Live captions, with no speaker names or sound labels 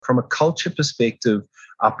from a culture perspective,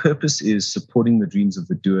 our purpose is supporting the dreams of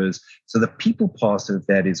the doers. So the people part of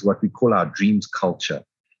that is what we call our dreams culture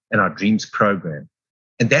and our dreams program.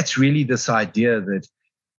 And that's really this idea that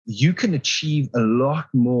you can achieve a lot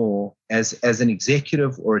more as an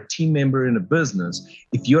executive or a team member in a business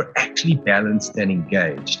if you're actually balanced and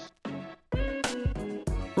engaged.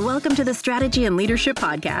 Welcome to the Strategy and Leadership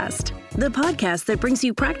Podcast, the podcast that brings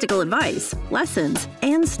you practical advice, lessons,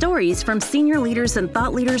 and stories from senior leaders and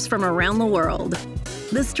thought leaders from around the world.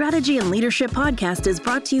 The Strategy and Leadership Podcast is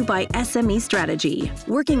brought to you by SME Strategy,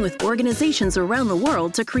 working with organizations around the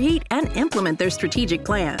world to create and implement their strategic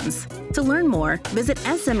plans. To learn more, visit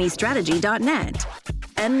SMEstrategy.net.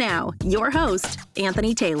 And now, your host,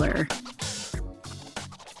 Anthony Taylor.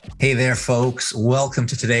 Hey there, folks. Welcome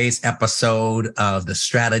to today's episode of the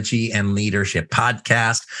Strategy and Leadership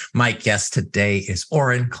Podcast. My guest today is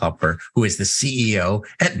Oren Klopper, who is the CEO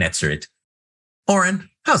at NetSuite. Oren,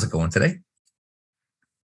 how's it going today?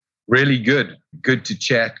 Really good. Good to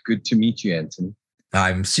chat. Good to meet you, Anthony.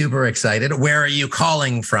 I'm super excited. Where are you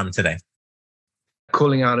calling from today?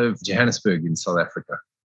 Calling out of Johannesburg in South Africa.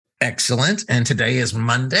 Excellent. And today is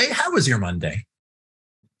Monday. How was your Monday?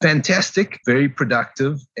 Fantastic, very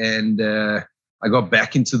productive. And I got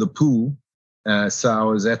back into the pool. So I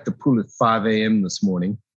was at the pool at 5 a.m. this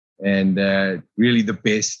morning. And really the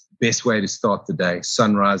best way to start the day,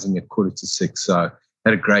 sun rising at 5:45. So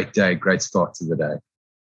had a great day, great start to the day.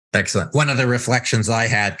 Excellent. One of the reflections I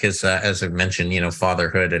had, because as I mentioned,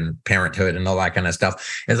 fatherhood and parenthood and all that kind of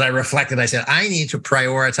stuff, as I reflected, I said, I need to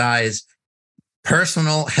prioritize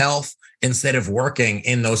personal health instead of working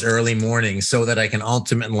in those early mornings so that I can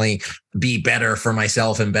ultimately be better for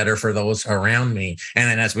myself and better for those around me. And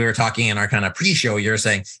then as we were talking in our kind of pre-show, you're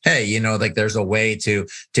saying, hey, there's a way to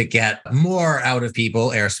get more out of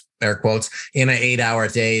people, air quotes, in an 8-hour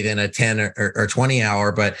day than a 10 or 20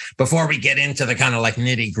 hour. But before we get into the kind of like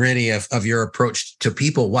nitty gritty of your approach to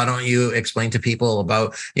people, why don't you explain to people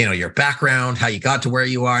about, your background, how you got to where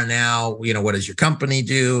you are now, what does your company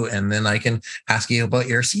do? And then I can ask you about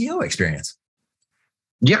your CEO experience.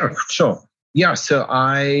 Yeah, sure. Yeah. So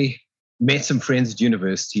I met some friends at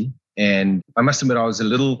university, and I must admit I was a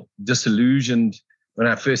little disillusioned when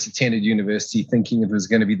I first attended university, thinking it was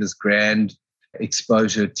going to be this grand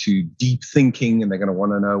exposure to deep thinking and they're going to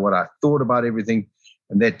want to know what I thought about everything.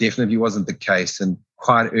 And that definitely wasn't the case. And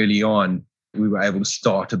quite early on, we were able to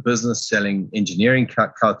start a business selling engineering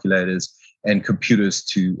calculators and computers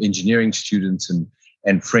to engineering students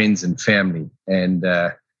and friends and family. And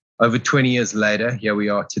over 20 years later, here we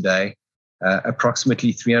are today,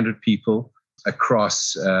 approximately 300 people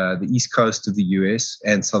across the East Coast of the US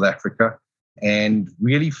and South Africa, and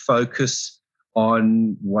really focus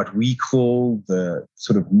on what we call the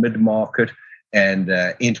sort of mid-market and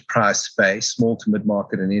enterprise space, small to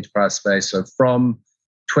mid-market and enterprise space. So from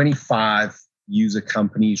 25 user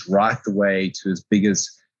companies right the way to as big as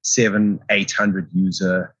 700-800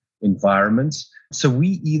 user environments. So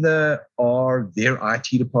we either are their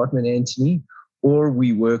IT department, Anthony, or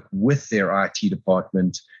we work with their IT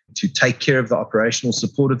department to take care of the operational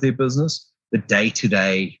support of their business, the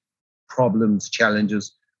day-to-day problems,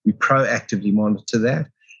 challenges. We proactively monitor that.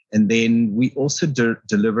 And then we also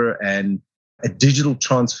deliver a digital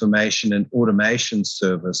transformation and automation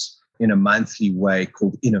service in a monthly way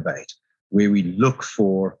called Innovate, where we look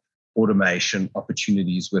for automation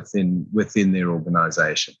opportunities within their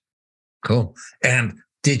organization. Cool. And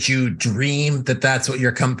did you dream that that's what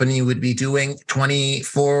your company would be doing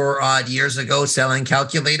 24 odd years ago, selling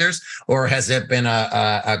calculators? Or has it been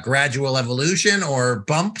a gradual evolution or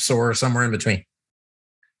bumps or somewhere in between?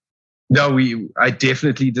 No, I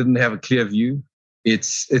definitely didn't have a clear view.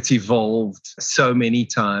 It's evolved so many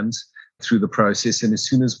times through the process. And as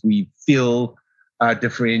soon as we feel our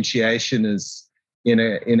differentiation is in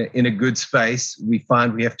a good space, we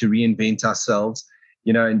find we have to reinvent ourselves.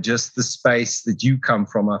 And just the space that you come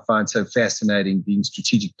from, I find so fascinating, being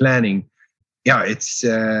strategic planning. Yeah, it's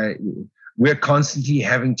we're constantly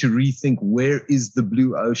having to rethink where is the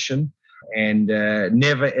blue ocean, and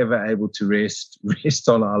never ever able to rest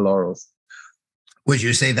on our laurels. Would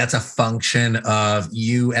you say that's a function of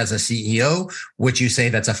you as a CEO? Would you say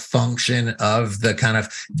that's a function of the kind of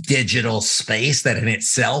digital space that in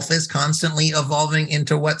itself is constantly evolving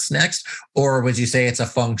into what's next? Or would you say it's a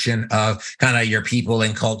function of kind of your people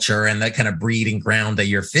and culture and that kind of breeding ground that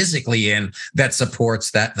you're physically in that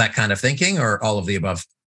supports that kind of thinking, or all of the above?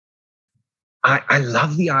 I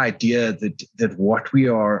love the idea that what we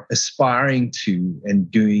are aspiring to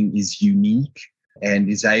and doing is unique and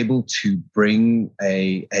is able to bring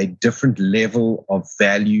a different level of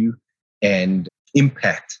value and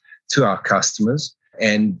impact to our customers.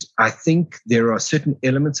 And I think there are certain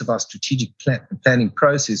elements of our strategic planning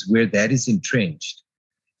process where that is entrenched.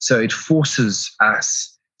 So it forces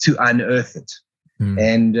us to unearth it.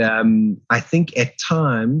 And I think at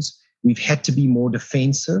times we've had to be more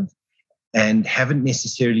defensive and haven't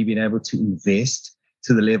necessarily been able to invest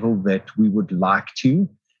to the level that we would like to.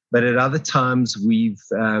 But at other times, we've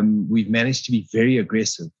managed to be very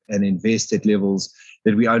aggressive and invest at levels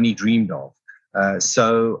that we only dreamed of.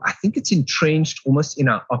 So I think it's entrenched almost in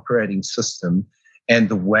our operating system and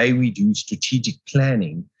the way we do strategic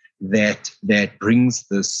planning that brings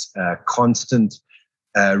this constant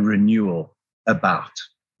renewal about.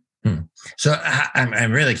 So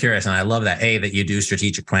I'm really curious, and I love that A, that you do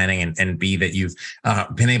strategic planning, and B, that you've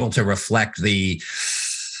been able to reflect the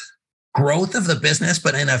growth of the business,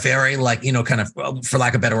 but in a very kind of, for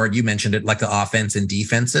lack of a better word, you mentioned it, like the offense and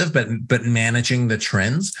defensive, but managing the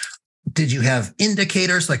trends. Did you have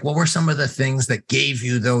indicators? Like, what were some of the things that gave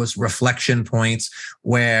you those reflection points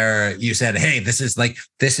where you said, hey, this is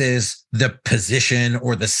the position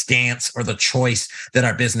or the stance or the choice that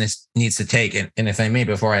our business needs to take? And if I may,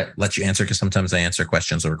 before I let you answer, because sometimes I answer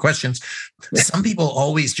questions over questions, some people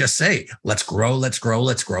always just say, let's grow, let's grow,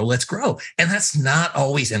 let's grow, let's grow. And that's not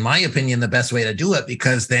always, in my opinion, the best way to do it,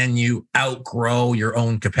 because then you outgrow your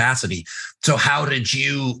own capacity. So how did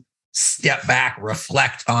you step back,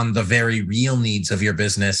 reflect on the very real needs of your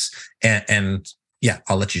business, and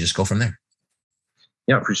I'll let you just go from there.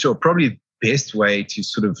 Yeah, for sure. Probably the best way to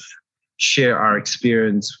sort of share our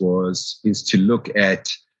experience is to look at,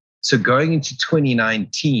 so going into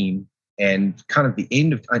 2019 and kind of the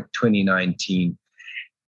end of 2019,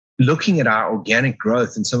 looking at our organic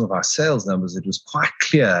growth and some of our sales numbers, it was quite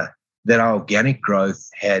clear that our organic growth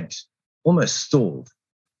had almost stalled,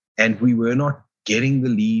 and we were not getting the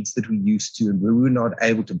leads that we used to, and we were not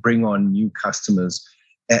able to bring on new customers,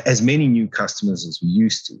 as many new customers as we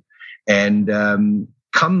used to. And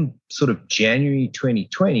come sort of January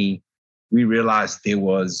 2020, we realized there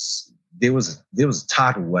was a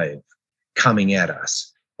tidal wave coming at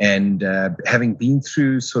us. And having been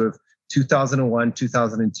through sort of 2001,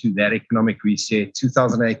 2002, that economic reset,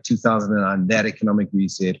 2008, 2009, that economic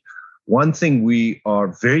reset, one thing we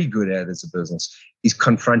are very good at as a business is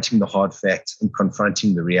confronting the hard facts and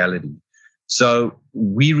confronting the reality. So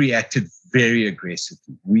we reacted very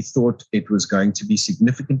aggressively. We thought it was going to be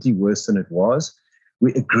significantly worse than it was.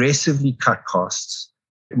 We aggressively cut costs,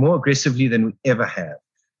 more aggressively than we ever have,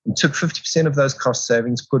 and took 50% of those cost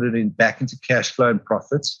savings, put it back into cash flow and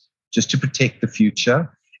profits just to protect the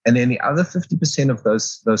future. And then the other 50% of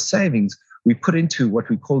those savings, we put into what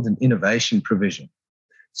we called an innovation provision.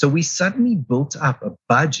 So we suddenly built up a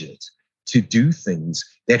budget to do things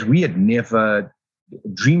that we had never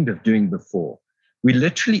dreamed of doing before. We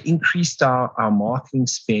literally increased our marketing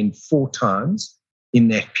spend 4 times in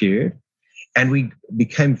that period, and we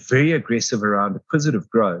became very aggressive around acquisitive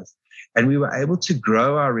growth. And we were able to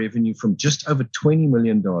grow our revenue from just over $20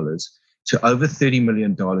 million to over $30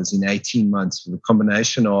 million in 18 months with a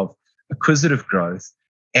combination of acquisitive growth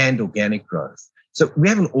and organic growth. So we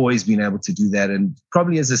haven't always been able to do that. And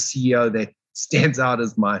probably as a CEO, that stands out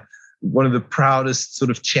as one of the proudest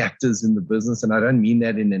sort of chapters in the business. And I don't mean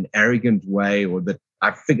that in an arrogant way or that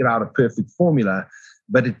I figured out a perfect formula,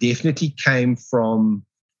 but it definitely came from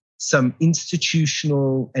some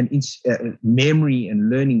institutional and memory and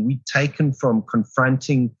learning we'd taken from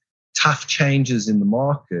confronting tough changes in the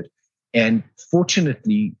market. And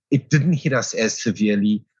fortunately, it didn't hit us as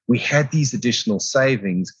severely. We had these additional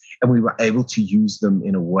savings, and we were able to use them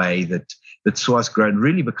in a way that saw us grow and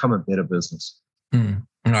really become a better business.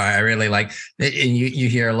 No, I really like, and you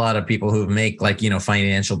hear a lot of people who make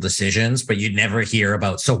financial decisions, but you never hear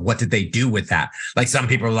about, so what did they do with that? Like some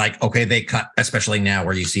people are like, okay, they cut, especially now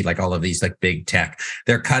where you see all of these big tech,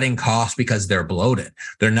 they're cutting costs because they're bloated.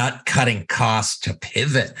 They're not cutting costs to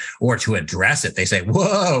pivot or to address it. They say,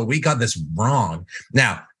 whoa, we got this wrong.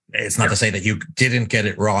 Now, it's not to say that you didn't get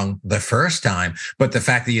it wrong the first time, but the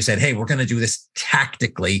fact that you said, hey, we're going to do this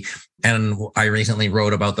tactically. And I recently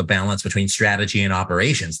wrote about the balance between strategy and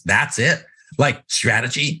operations. That's it. Like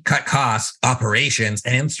strategy, cut costs, operations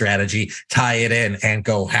and strategy, tie it in and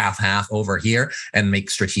go half over here and make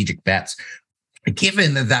strategic bets.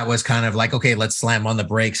 Given that was kind of like, okay, let's slam on the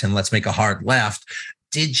brakes and let's make a hard left.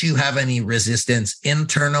 Did you have any resistance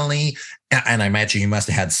internally? And I imagine you must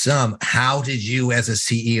have had some. How did you as a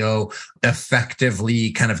CEO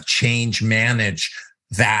effectively kind of manage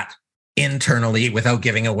that internally without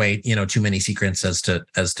giving away, too many secrets as to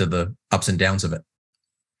the ups and downs of it?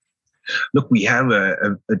 Look, we have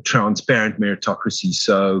a transparent meritocracy.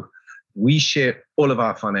 So we share all of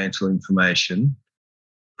our financial information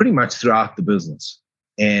pretty much throughout the business.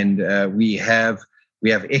 And we have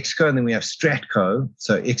Exco, and then we have Stratco.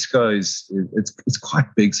 So Exco it's quite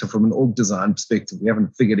big. So from an org design perspective, we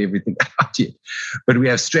haven't figured everything out yet. But we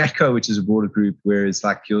have Stratco, which is a broader group, where it's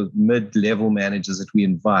like your mid-level managers that we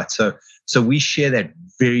invite. So we share that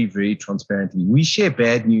very, very transparently. We share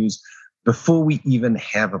bad news before we even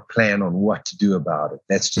have a plan on what to do about it.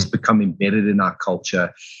 That's just become embedded in our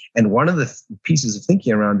culture. And one of the pieces of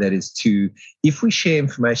thinking around that is if we share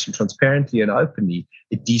information transparently and openly,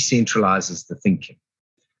 it decentralizes the thinking.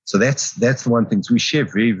 So that's the one thing. So we share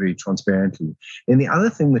very, very transparently. And the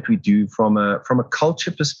other thing that we do from a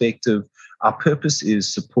culture perspective, our purpose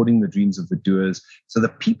is supporting the dreams of the doers. So the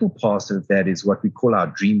people part of that is what we call our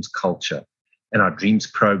dreams culture and our dreams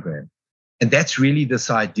program. And that's really this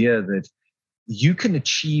idea that you can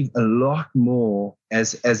achieve a lot more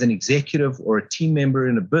as an executive or a team member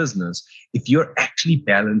in a business if you're actually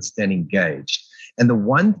balanced and engaged. And the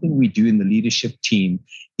one thing we do in the leadership team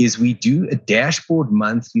is we do a dashboard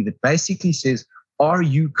monthly that basically says, are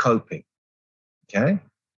you coping? Okay.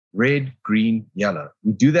 Red, green, yellow.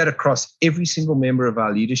 We do that across every single member of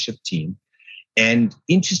our leadership team. And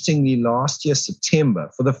interestingly, last year, September,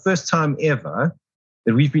 for the first time ever,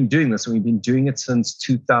 that we've been doing this, and we've been doing it since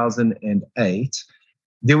 2008.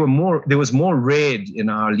 There was more red in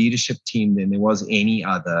our leadership team than there was any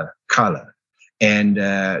other color.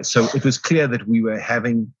 And so it was clear that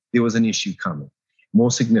there was an issue coming, more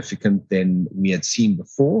significant than we had seen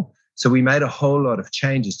before. So we made a whole lot of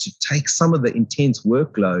changes to take some of the intense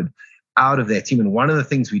workload out of that team. And one of the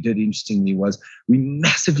things we did, interestingly, was we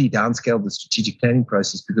massively downscaled the strategic planning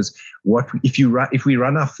process, because if we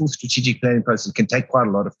run our full strategic planning process, it can take quite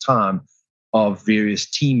a lot of time of various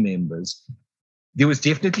team members. There was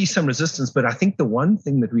definitely some resistance, but I think the one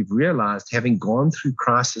thing that we've realized, having gone through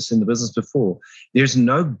crisis in the business before, there's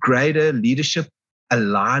no greater leadership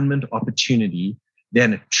alignment opportunity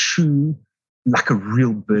than a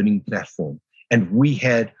real burning platform. And we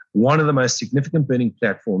had one of the most significant burning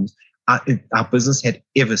platforms our business had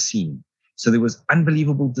ever seen. So there was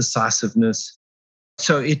unbelievable decisiveness.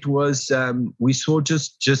 So it was, we saw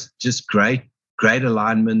just great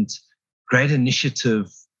alignment, great initiative,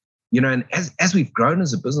 and as we've grown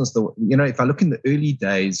as a business, if I look in the early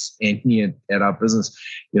days, Anthony, at our business,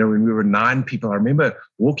 when we were 9 people, I remember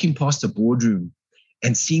walking past a boardroom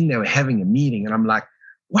and seeing they were having a meeting. And I'm like,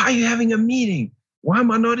 why are you having a meeting? Why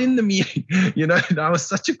am I not in the meeting? And I was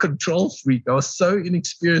such a control freak. I was so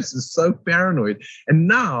inexperienced and so paranoid. And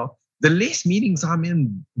now the less meetings I'm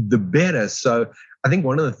in, the better. So I think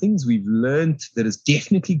one of the things we've learned that has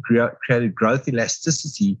definitely created growth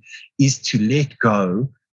elasticity is to let go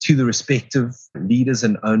to the respective leaders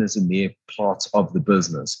and owners in their parts of the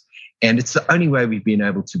business. And it's the only way we've been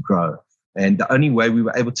able to grow, and the only way we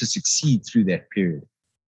were able to succeed through that period.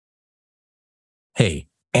 Hey,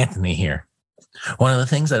 Anthony here. One of the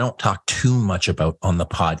things I don't talk too much about on the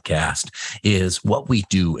podcast is what we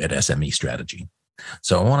do at SME Strategy.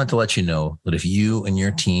 So I wanted to let you know that if you and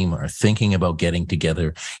your team are thinking about getting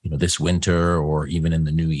together, this winter or even in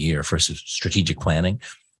the new year for strategic planning,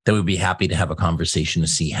 then we'd be happy to have a conversation to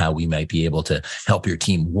see how we might be able to help your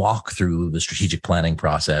team walk through the strategic planning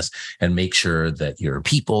process and make sure that your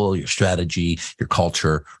people, your strategy, your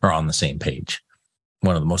culture are on the same page.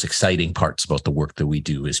 One of the most exciting parts about the work that we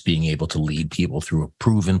do is being able to lead people through a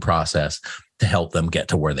proven process to help them get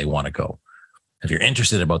to where they want to go. If you're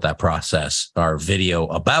interested about that process, our video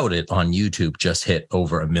about it on YouTube just hit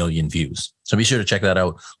over 1 million views. So be sure to check that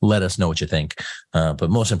out. Let us know what you think. But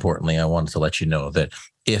most importantly, I wanted to let you know that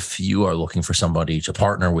if you are looking for somebody to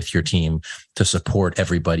partner with your team to support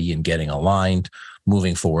everybody in getting aligned,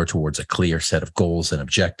 moving forward towards a clear set of goals and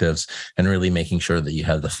objectives, and really making sure that you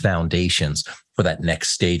have the foundations for that next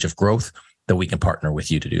stage of growth, that we can partner with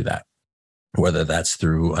you to do that. Whether that's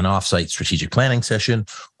through an offsite strategic planning session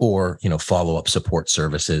or, follow-up support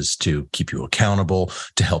services to keep you accountable,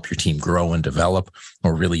 to help your team grow and develop,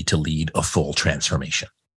 or really to lead a full transformation.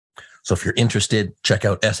 So if you're interested, check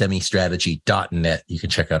out SMEstrategy.net. You can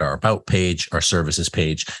check out our about page, our services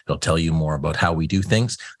page. It'll tell you more about how we do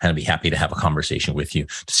things, and I'd be happy to have a conversation with you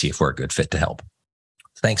to see if we're a good fit to help.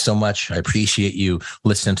 Thanks so much. I appreciate you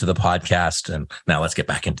listening to the podcast. And now let's get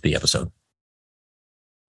back into the episode.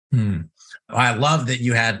 I love that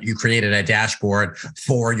you created a dashboard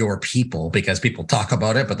for your people, because people talk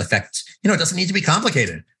about it, but the fact, it doesn't need to be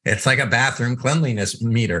complicated. It's like a bathroom cleanliness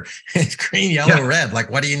meter. It's green, yellow, red.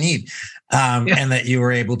 Like, what do you need? And that you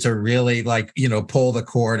were able to really pull the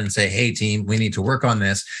cord and say, hey, team, we need to work on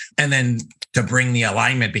this. And then to bring the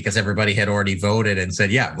alignment, because everybody had already voted and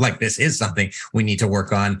said, yeah, this is something we need to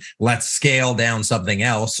work on. Let's scale down something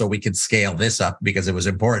else so we could scale this up because it was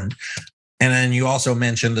important. And then you also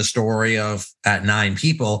mentioned the story of at 9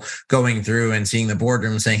 people going through and seeing the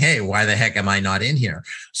boardroom saying, hey, why the heck am I not in here?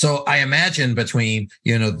 So I imagine between,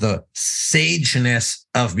 the sageness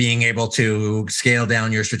of being able to scale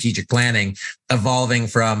down your strategic planning, evolving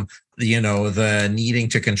from, the needing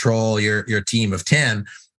to control your team of 10,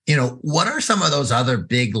 what are some of those other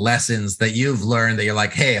big lessons that you've learned that you're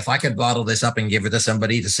like, hey, if I could bottle this up and give it to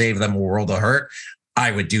somebody to save them a world of hurt, I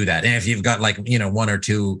would do that. And if you've got one or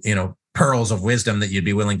two, pearls of wisdom that you'd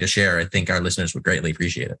be willing to share, I think our listeners would greatly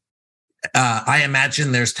appreciate it. I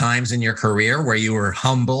imagine there's times in your career where you were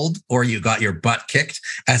humbled or you got your butt kicked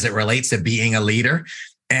as it relates to being a leader.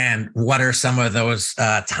 And what are some of those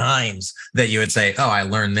times that you would say, oh, I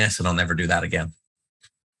learned this and I'll never do that again?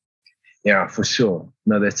 Yeah, for sure.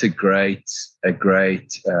 No, that's a great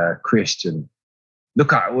question.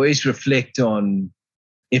 Look, I always reflect on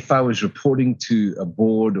if I was reporting to a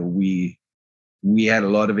board or we had a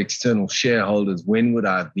lot of external shareholders, when would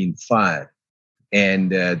I have been fired?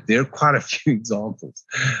 And there are quite a few examples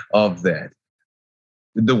of that.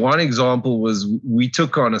 The one example was we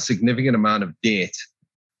took on a significant amount of debt.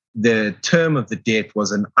 The term of the debt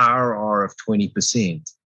was an IRR of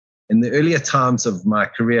 20%. In the earlier times of my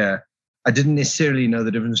career, I didn't necessarily know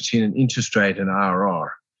the difference between an interest rate and IRR.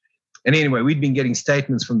 And anyway, we'd been getting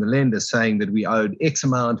statements from the lenders saying that we owed X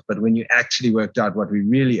amount, but when you actually worked out what we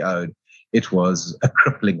really owed, it was a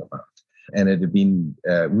crippling amount. And it had been,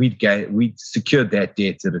 we'd secured that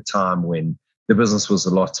debt at a time when the business was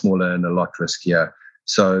a lot smaller and a lot riskier.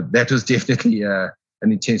 So that was definitely an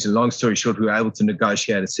intention. Long story short, we were able to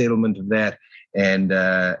negotiate a settlement of that and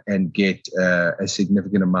get a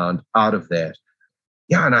significant amount out of that.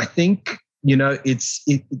 Yeah, and I think, there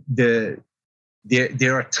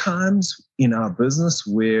are times in our business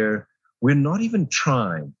where we're not even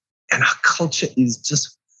trying and our culture is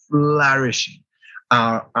just flourishing.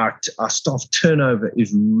 Our staff turnover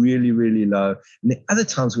is really, really low. And there are other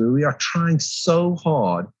times where we are trying so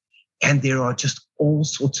hard and there are just all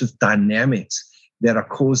sorts of dynamics that are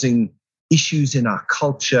causing issues in our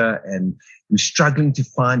culture, and we're struggling to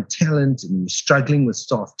find talent and we're struggling with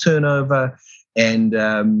staff turnover.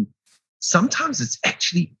 And sometimes it's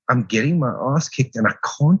actually, I'm getting my ass kicked and I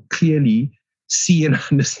can't clearly see and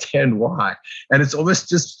understand why. And it's almost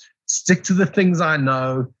just stick to the things I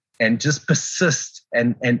know and just persist.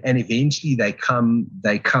 And eventually they come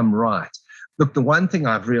right. Look, the one thing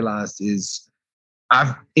I've realized is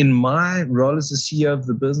in my role as the CEO of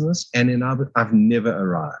the business and I've never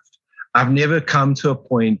arrived. I've never come to a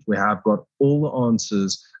point where I've got all the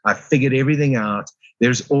answers. I've figured everything out.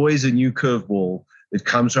 There's always a new curveball that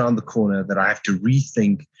comes around the corner that I have to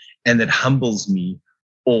rethink and that humbles me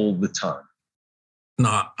all the time.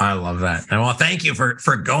 No, I love that. And well, thank you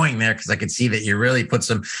for going there, because I could see that you really put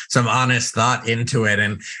some honest thought into it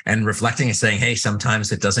and reflecting and saying, hey,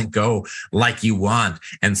 sometimes it doesn't go like you want.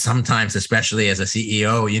 And sometimes, especially as a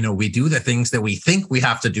CEO, we do the things that we think we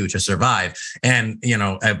have to do to survive. And,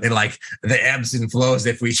 like the ebbs and flows,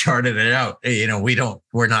 if we charted it out,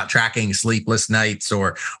 we're not tracking sleepless nights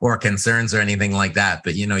or concerns or anything like that.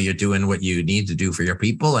 But, you're doing what you need to do for your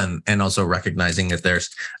people and also recognizing that there's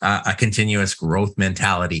a continuous growth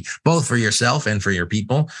mentality, both for yourself and for your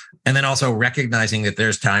people. And then also recognizing that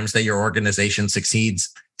there's times that your organization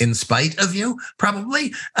succeeds in spite of you,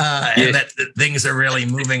 probably, and that things are really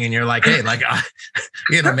moving and you're like, hey,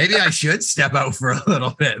 maybe I should step out for a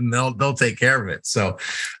little bit and they'll take care of it. So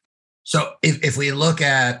if we look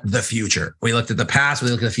at the future, we looked at the past,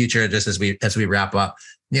 we look at the future, just as we wrap up,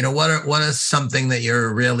 what is something that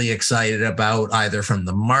you're really excited about, either from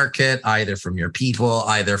the market, either from your people,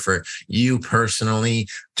 either for you personally,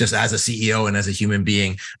 just as a CEO and as a human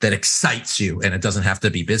being, that excites you? And it doesn't have to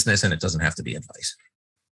be business and it doesn't have to be advice.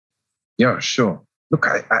 Yeah, sure. Look,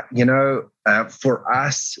 for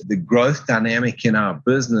us, the growth dynamic in our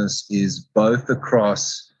business is both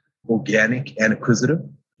across organic and acquisitive.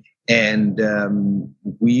 And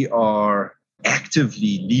we are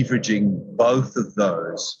actively leveraging both of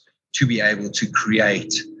those to be able to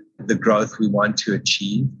create the growth we want to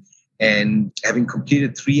achieve. And having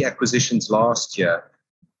completed 3 acquisitions last year,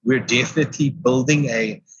 we're definitely building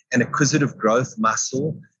an acquisitive growth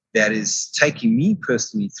muscle that is taking me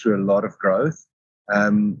personally through a lot of growth.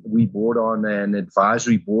 We brought on an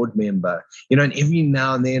advisory board member, and every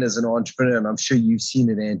now and then as an entrepreneur, and I'm sure you've seen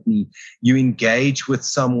it, Anthony, you engage with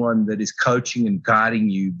someone that is coaching and guiding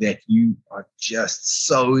you that you are just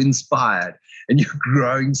so inspired and you're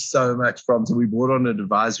growing so much from. So we brought on an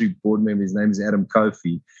advisory board member. His name is Adam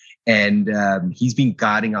Kofi, and he's been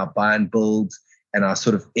guiding our buy and build and our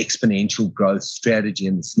sort of exponential growth strategy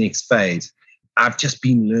in this next phase. I've just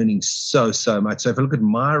been learning so much. So if I look at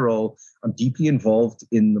my role, I'm deeply involved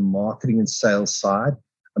in the marketing and sales side.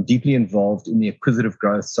 I'm deeply involved in the acquisitive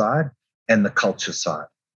growth side and the culture side.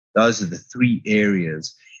 Those are the three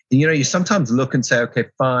areas. And, you sometimes look and say, okay,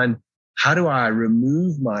 fine. How do I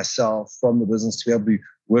remove myself from the business to be able to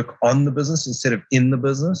work on the business instead of in the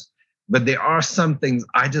business? But there are some things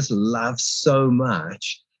I just love so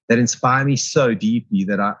much that inspire me so deeply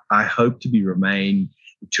that I hope to remain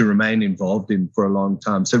involved in for a long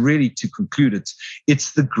time. So really, to conclude,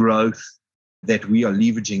 it's the growth that we are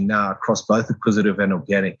leveraging now across both acquisitive and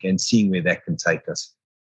organic, and seeing where that can take us.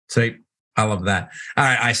 So I love that.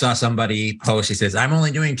 I saw somebody post, he says, I'm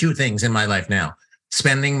only doing 2 things in my life now: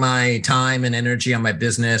 spending my time and energy on my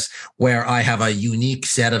business where I have a unique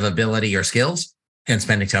set of ability or skills, and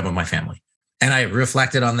spending time with my family. And I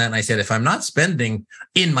reflected on that and I said, if I'm not spending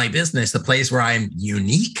in my business the place where I'm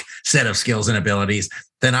unique set of skills and abilities,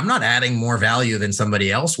 then I'm not adding more value than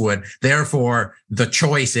somebody else would. Therefore, the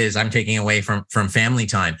choice is I'm taking away from family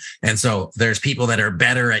time. And so there's people that are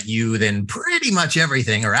better at you than pretty much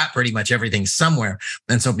everything, or at pretty much everything somewhere.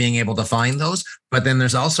 And so being able to find those, but then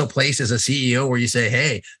there's also places, a CEO, where you say,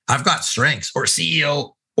 hey, I've got strengths, or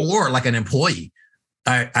CEO, or like an employee.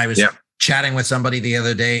 I was chatting with somebody the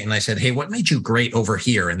other day and I said, hey, what made you great over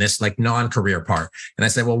here in this like non-career part? And I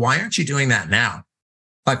said, well, why aren't you doing that now?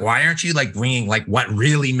 Like, why aren't you like bringing like what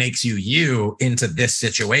really makes you into this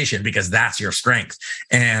situation? Because that's your strength.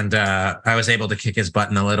 And I was able to kick his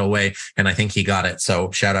butt in a little way, and I think he got it.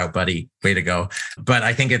 So shout out, buddy. Way to go. But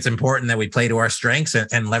I think it's important that we play to our strengths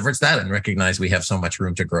and leverage that and recognize we have so much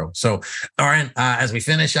room to grow. So, Oren, as we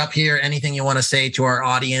finish up here, anything you want to say to our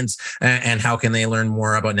audience, and how can they learn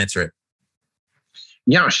more about NetSuite?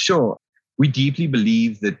 Yeah, sure. We deeply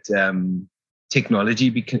believe that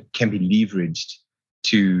technology can be leveraged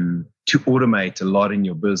to automate a lot in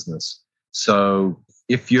your business. So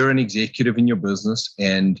if you're an executive in your business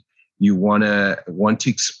and you want to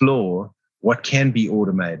explore what can be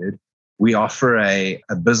automated, we offer a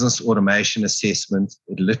business automation assessment.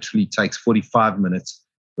 It literally takes 45 minutes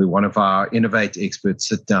where one of our Innovate experts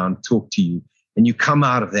sit down, talk to you, and you come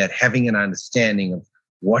out of that having an understanding of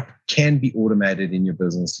what can be automated in your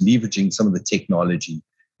business, leveraging some of the technology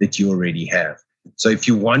that you already have. So if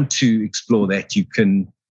you want to explore that, you can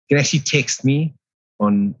actually text me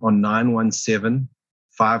on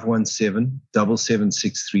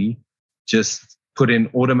 917-517-7763. Just put in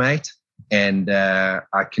automate, and I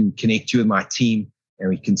can connect you with my team, and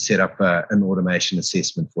we can set up an automation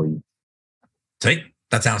assessment for you. Sweet.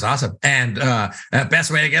 That sounds awesome. And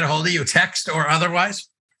best way to get a hold of you, text or otherwise?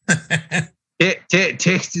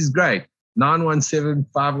 Text is great.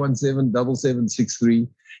 917-517-7763.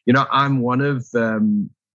 I'm one of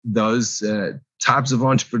those types of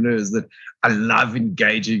entrepreneurs that I love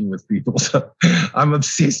engaging with people. So I'm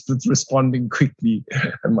obsessed with responding quickly.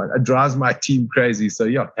 It drives my team crazy. So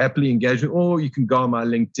yeah, happily engage with, or you can go on my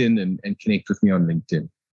LinkedIn and connect with me on LinkedIn.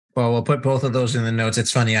 Well, we'll put both of those in the notes.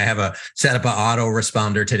 It's funny. I have set up an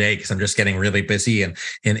autoresponder today because I'm just getting really busy and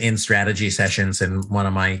in strategy sessions. And one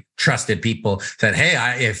of my trusted people said,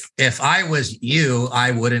 hey, if I was you,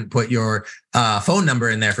 I wouldn't put your phone number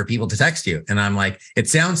in there for people to text you. And I'm like, it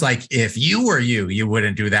sounds like if you were you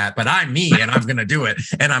wouldn't do that, but I'm me and I'm going to do it.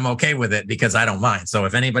 And I'm okay with it because I don't mind. So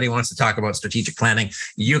if anybody wants to talk about strategic planning,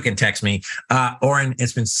 you can text me. Oren,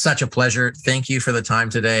 it's been such a pleasure. Thank you for the time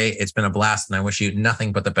today. It's been a blast, and I wish you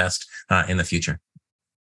nothing but the best in the future.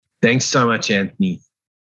 Thanks so much, Anthony.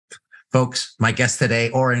 Folks, my guest today,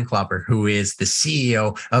 Oren Klopper, who is the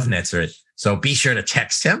CEO of NetSuite. So be sure to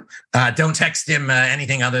text him. Don't text him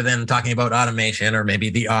anything other than talking about automation or maybe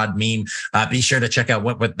the odd meme. Be sure to check out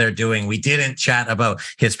what they're doing. We didn't chat about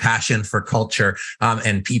his passion for culture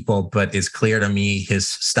and people, but it's clear to me his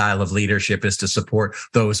style of leadership is to support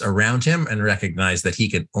those around him and recognize that he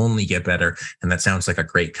can only get better. And that sounds like a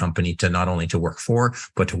great company to not only to work for,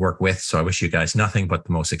 but to work with. So I wish you guys nothing but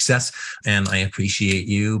the most success. And I appreciate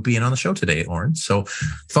you being on the show today, Oren. So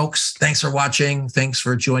folks, thanks for watching. Thanks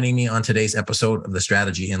for joining me on today's episode of the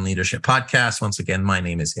Strategy and Leadership Podcast. Once again, my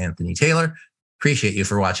name is Anthony Taylor. Appreciate you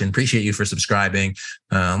for watching. Appreciate you for subscribing.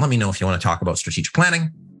 Let me know if you want to talk about strategic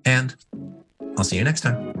planning, and I'll see you next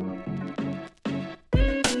time.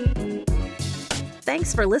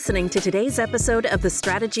 Thanks for listening to today's episode of the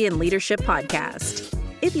Strategy and Leadership Podcast.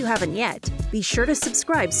 If you haven't yet, be sure to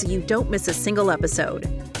subscribe so you don't miss a single episode.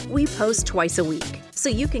 We post twice a week, so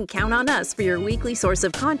you can count on us for your weekly source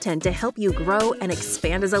of content to help you grow and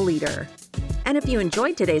expand as a leader. And if you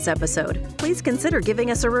enjoyed today's episode, please consider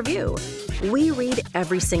giving us a review. We read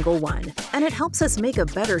every single one, and it helps us make a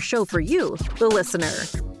better show for you, the listener.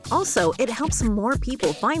 Also, it helps more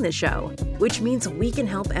people find the show, which means we can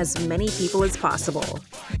help as many people as possible.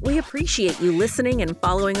 We appreciate you listening and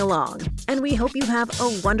following along, and we hope you have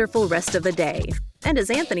a wonderful rest of the day. And as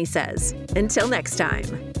Anthony says, until next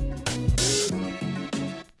time.